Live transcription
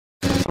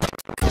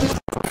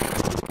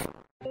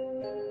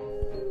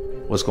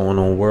What's going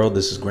on, world?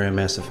 This is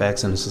Grandmaster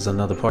Facts, and this is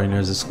another Party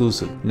Nerds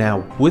exclusive. Now,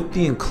 with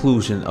the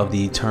inclusion of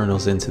the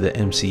Eternals into the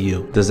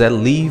MCU, does that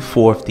leave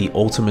forth the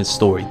ultimate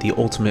story, the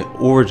ultimate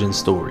origin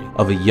story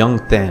of a young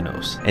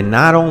Thanos? And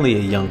not only a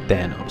young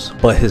Thanos,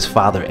 but his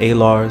father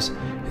Alars,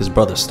 his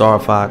brother Star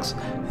Fox,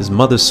 his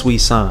mother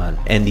Suisan,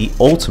 and the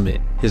ultimate,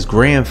 his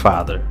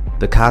grandfather,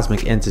 the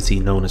cosmic entity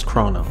known as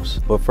Kronos.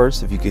 But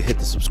first, if you could hit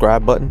the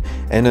subscribe button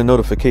and the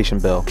notification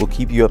bell, we'll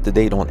keep you up to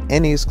date on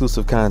any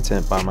exclusive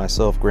content by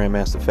myself,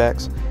 Grandmaster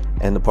Facts,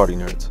 and the Party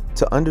Nerds.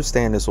 To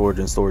understand this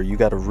origin story, you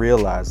got to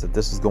realize that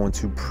this is going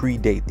to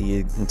predate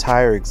the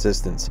entire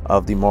existence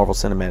of the Marvel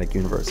Cinematic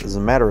Universe. As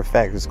a matter of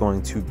fact, it's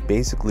going to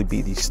basically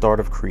be the start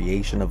of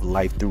creation of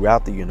life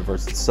throughout the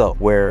universe itself,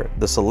 where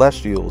the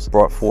Celestials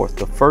brought forth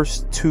the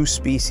first two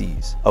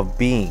species of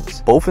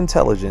beings, both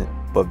intelligent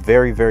but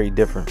very, very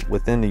different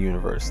within the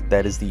universe.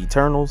 That is the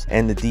Eternals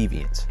and the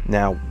Deviants.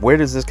 Now, where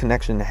does this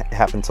connection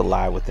happen to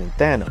lie within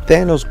Thanos?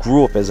 Thanos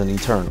grew up as an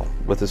Eternal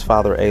with his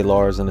father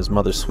Alars and his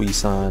mother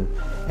Suisan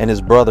and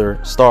his brother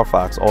Star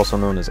Fox, also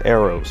known as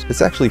Eros.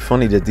 It's actually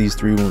funny that these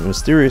three were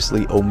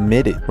mysteriously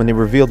omitted when they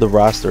revealed the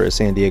roster at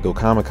San Diego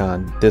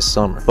Comic-Con this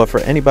summer. But for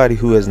anybody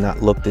who has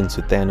not looked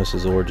into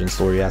Thanos' origin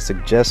story, I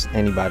suggest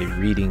anybody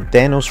reading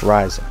Thanos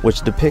Rising,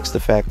 which depicts the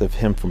fact of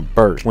him from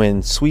birth.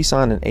 When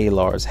Suisan and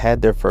Alars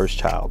had their first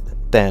child,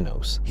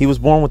 Thanos, he was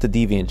born with the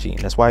deviant gene.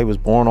 That's why he was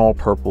born all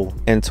purple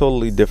and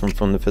totally different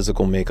from the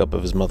physical makeup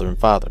of his mother and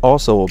father.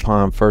 Also,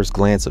 upon first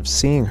glance of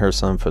seeing her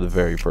son for the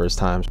very first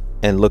time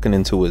and looking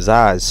into his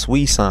eyes,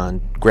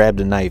 Suisan grabbed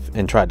a knife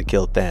and tried to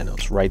kill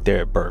Thanos right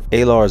there at birth.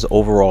 Alar's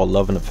overall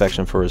love and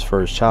affection for his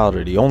first child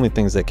are the only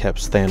things that kept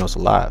Thanos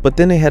alive. But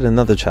then they had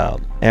another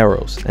child,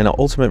 Eros, and an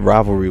ultimate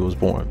rivalry was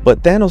born.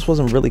 But Thanos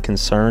wasn't really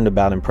concerned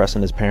about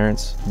impressing his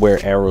parents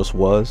where Eros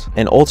was,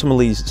 and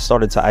ultimately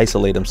started to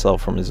isolate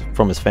himself from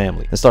his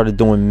family and started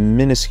doing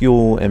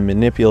minuscule and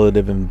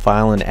manipulative and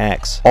violent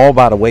acts all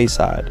by the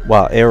wayside,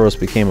 while Eros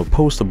became a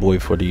poster boy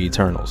for the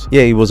Eternals.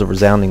 Yeah, he was a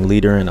resounding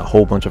leader and a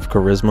whole bunch of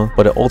charisma,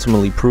 but it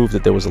ultimately proved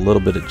that there was a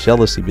little bit of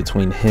jealousy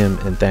between him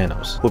and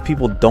Thanos. What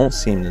people don't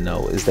seem to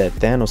know is that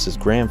Thanos'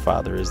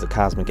 grandfather is the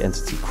cosmic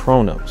entity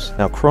Kronos.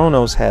 Now,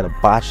 Kronos had a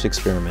botched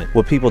experiment.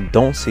 What people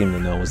don't seem to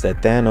know is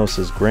that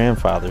Thanos'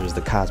 grandfather is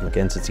the cosmic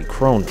entity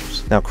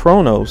Kronos. Now,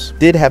 Kronos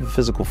did have a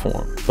physical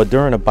form, but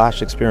during a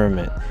botched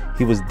experiment,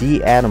 he was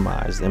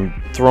de-atomized and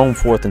thrown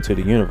forth into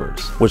the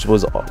universe, which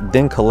was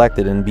then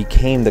collected and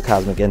became the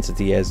cosmic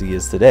entity as he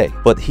is today.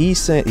 But he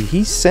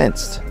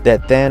sensed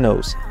that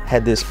Thanos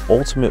had this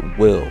ultimate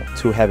will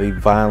to have a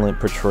violent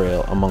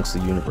portrayal amongst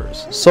the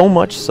universe. So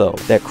much so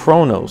that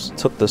Kronos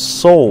took the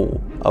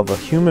soul of a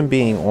human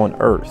being on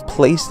Earth,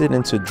 placed it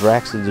into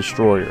Drax the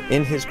Destroyer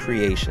in his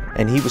creation,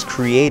 and he was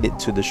created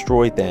to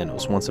destroy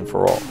Thanos once and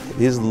for all.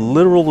 His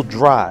literal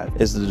drive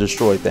is to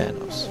destroy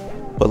Thanos.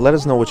 But let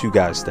us know what you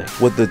guys think.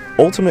 With the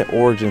ultimate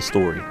origin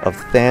story of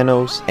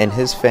Thanos and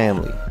his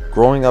family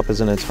growing up as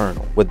an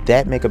Eternal, would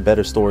that make a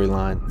better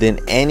storyline than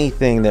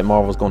anything that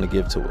Marvel's going to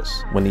give to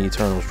us when the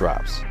Eternals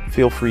drops?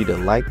 Feel free to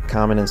like,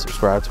 comment, and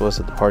subscribe to us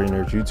at the Party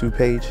Nerds YouTube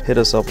page. Hit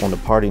us up on the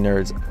Party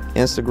Nerds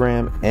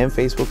Instagram and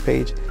Facebook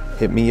page.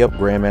 Hit me up,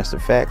 Grandmaster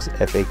Facts,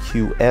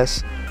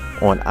 FAQS,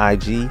 on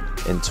IG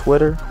and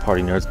Twitter.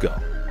 Party Nerds go.